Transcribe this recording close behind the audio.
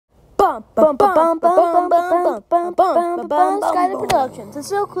Skylar Productions. It's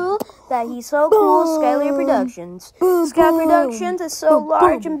so cool that he's so cool. Skylar Productions. Skylar Productions is so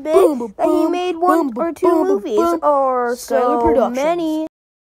large and big that he made 1 or 2 movies or so many.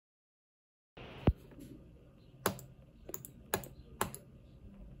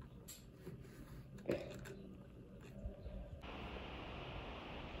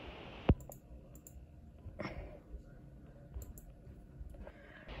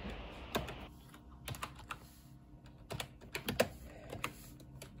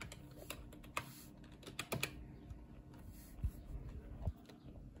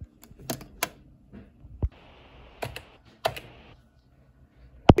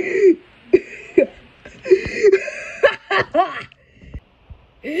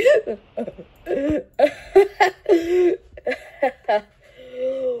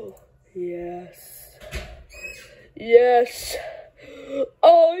 Yes. Yes.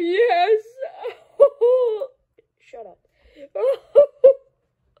 Oh, yes. Shut up.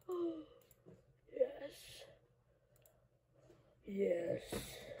 Yes. Yes.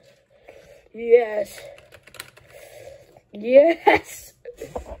 Yes. Yes.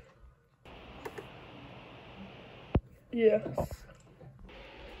 Yes.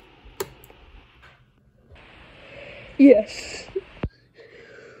 Yes.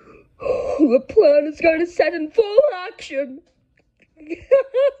 The plan is going to set in full action.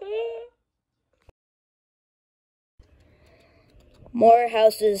 More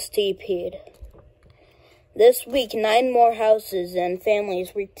houses TP'd. This week, 9 more houses and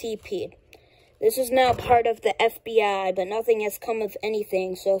families were TP'd. This is now part of the FBI, but nothing has come of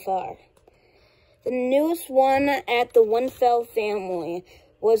anything so far. The newest one at the Winfeld family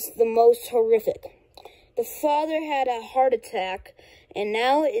was the most horrific. The father had a heart attack and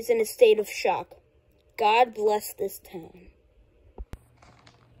now is in a state of shock. God bless this town.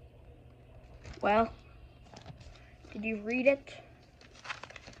 Well, did you read it?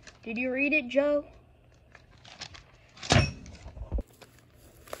 Did you read it, Joe?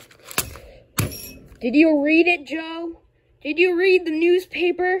 Did you read it, Joe? Did you read the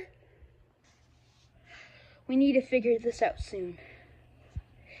newspaper? We need to figure this out soon.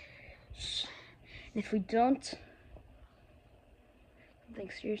 And if we don't,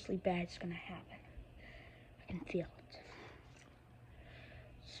 something seriously bad is going to happen. I can feel it.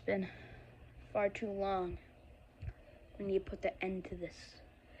 It's been far too long. We need to put the end to this.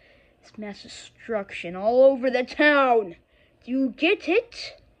 This mass destruction all over the town. Do you get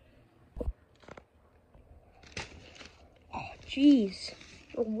it? Oh, jeez.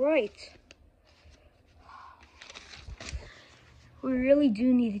 You're right. We really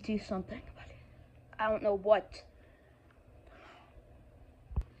do need to do something, but I don't know what.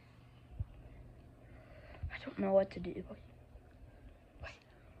 I don't know what to do. Wait.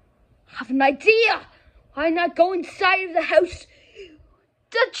 I have an idea! Why not go inside of the house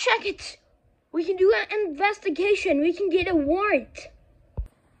to check it? We can do an investigation. We can get a warrant.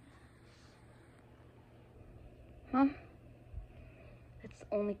 Huh? That's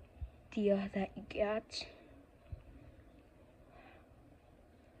the only idea that you got.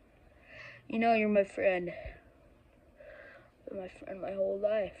 You know you're my friend. You're my friend my whole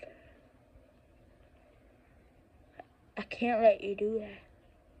life. I can't let you do that.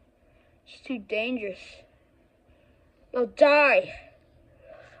 It's too dangerous. You'll die.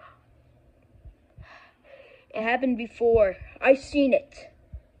 It happened before. I seen it.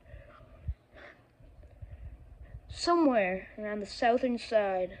 Somewhere around the southern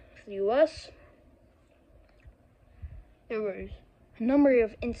side of the U.S., there was a number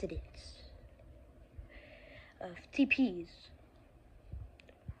of incidents of TPs.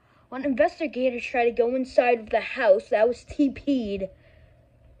 When investigators tried to go inside of the house that was TP'd, they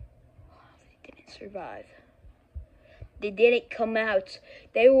didn't survive. They didn't come out.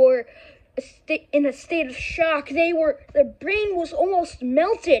 They were in a state of shock. Their brain was almost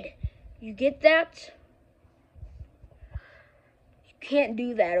melted. You get that? You can't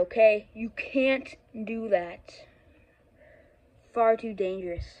do that, okay? You can't do that. Far too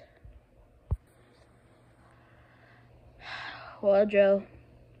dangerous. Well, Joe,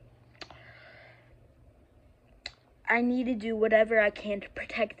 I need to do whatever I can to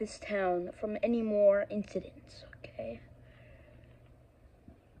protect this town from any more incidents, okay?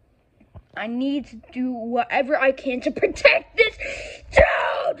 I need to do whatever I can to protect this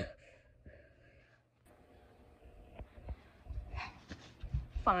town!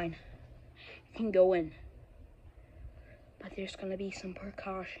 Fine. You can go in. But there's gonna be some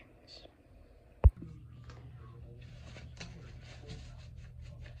precautions.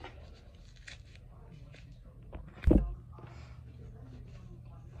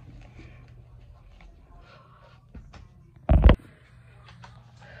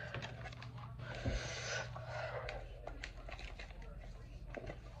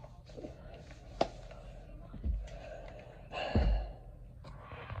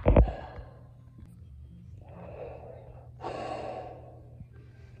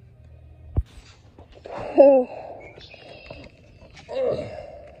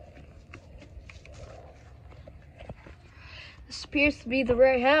 This appears to be the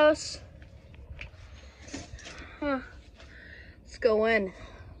right house. Huh. Let's go in.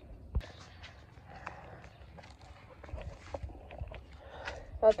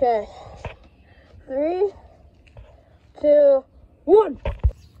 Okay. 3, 2, 1.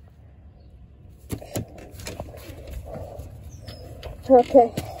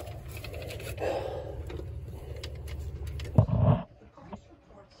 Okay.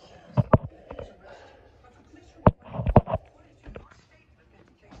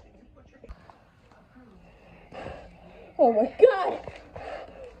 Oh my God!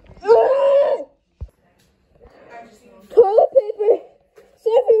 Ah! Toilet paper! It's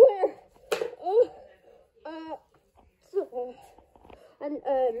everywhere!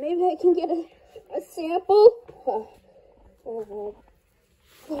 Maybe I can get a sample?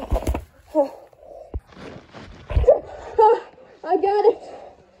 I got it!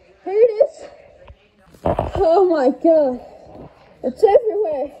 Here it is! Oh my God! It's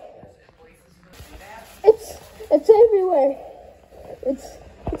everywhere! It's everywhere! It's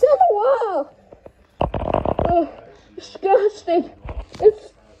on the wall! Oh, disgusting!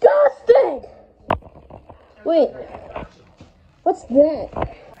 It's disgusting! Wait, what's that?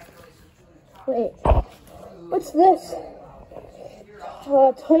 Wait, what's this?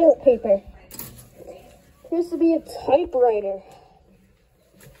 Toilet paper. Appears to be a typewriter.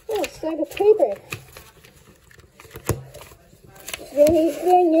 Oh, it's like a paper. Is there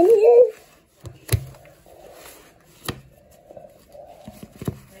anything in here?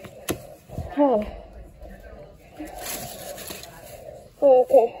 Oh.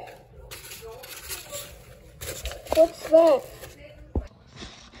 Okay. What's that?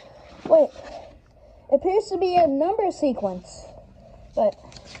 Wait. It appears to be a number sequence. But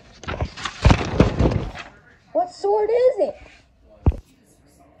what sort is it?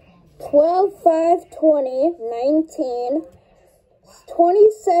 12, 5, 20, 19,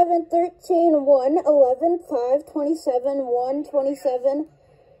 27, 13, 1, 11, 5, 27, 1, 27,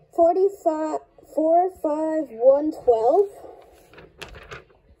 45, 4, 5, 1, 12.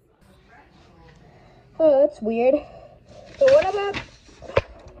 Oh, that's weird. So what about,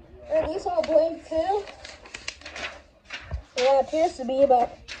 are these all blank too? Yeah, it appears to be,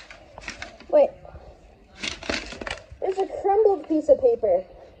 but wait. There's a crumbled piece of paper.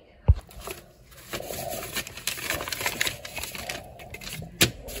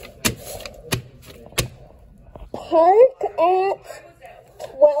 Park at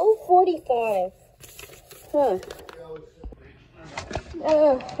 12:45. Huh.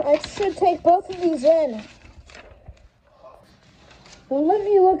 I should take both of these in. Well, let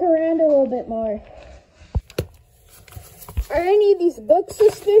me look around a little bit more. Are any of these books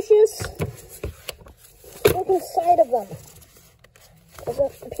suspicious? Look inside of them.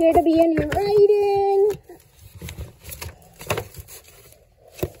 Doesn't appear to be any writing.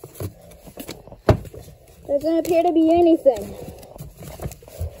 Doesn't appear to be anything.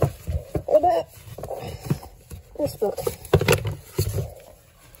 What about this book?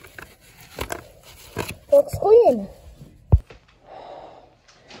 Looks clean.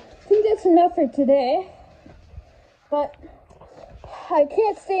 I think that's enough for today. But I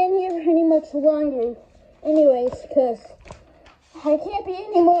can't stay in here any much longer anyways, because I can't be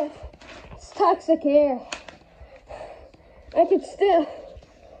any more. It's toxic air. I could still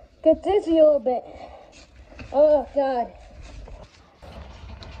get dizzy a little bit. Oh, God.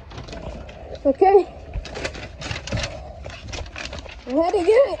 Okay. I had to get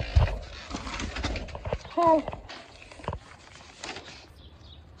it.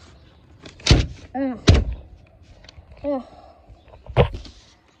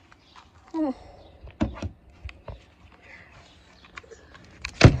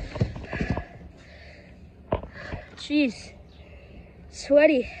 Jeez,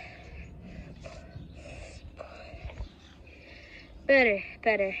 sweaty.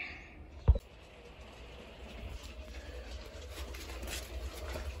 Better.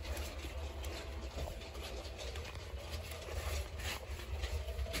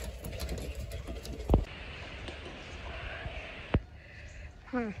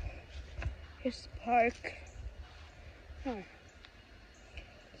 Huh. Here's the park. Huh.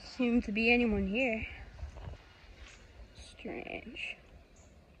 Seems to be anyone here. Strange.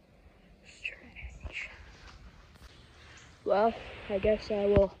 Well, I guess I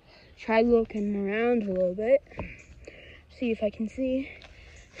will try looking around a little bit. See if I can see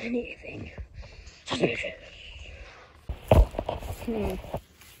anything suspicious.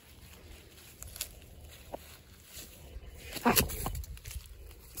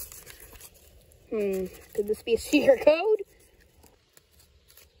 Could this be a secret code?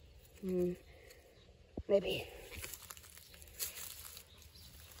 Maybe.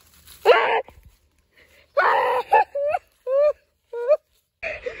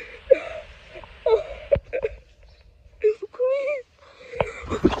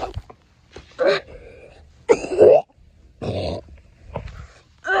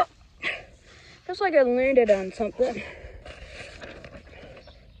 Feels like I landed on something.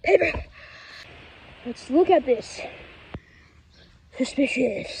 Paper! Let's look at this.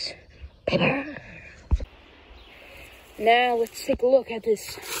 Suspicious. Paper. Now let's take a look at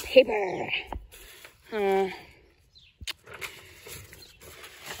this paper.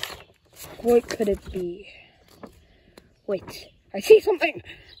 What could it be? Wait, I see something.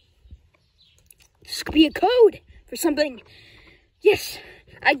 This could be a code for something. Yes,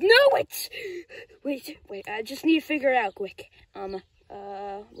 I know it. Wait, I just need to figure it out quick.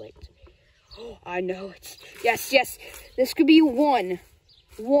 Wait. Oh, I know it. Yes. This could be 1,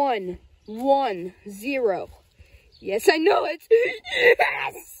 1, 1, 0. Yes, I know it.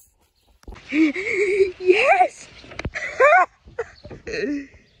 Yes. Yes.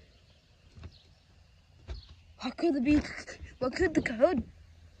 What could it be? What could the code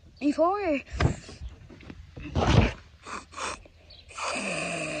be for?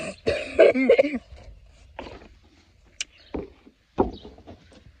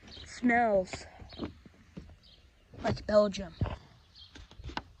 Smells like Belgium.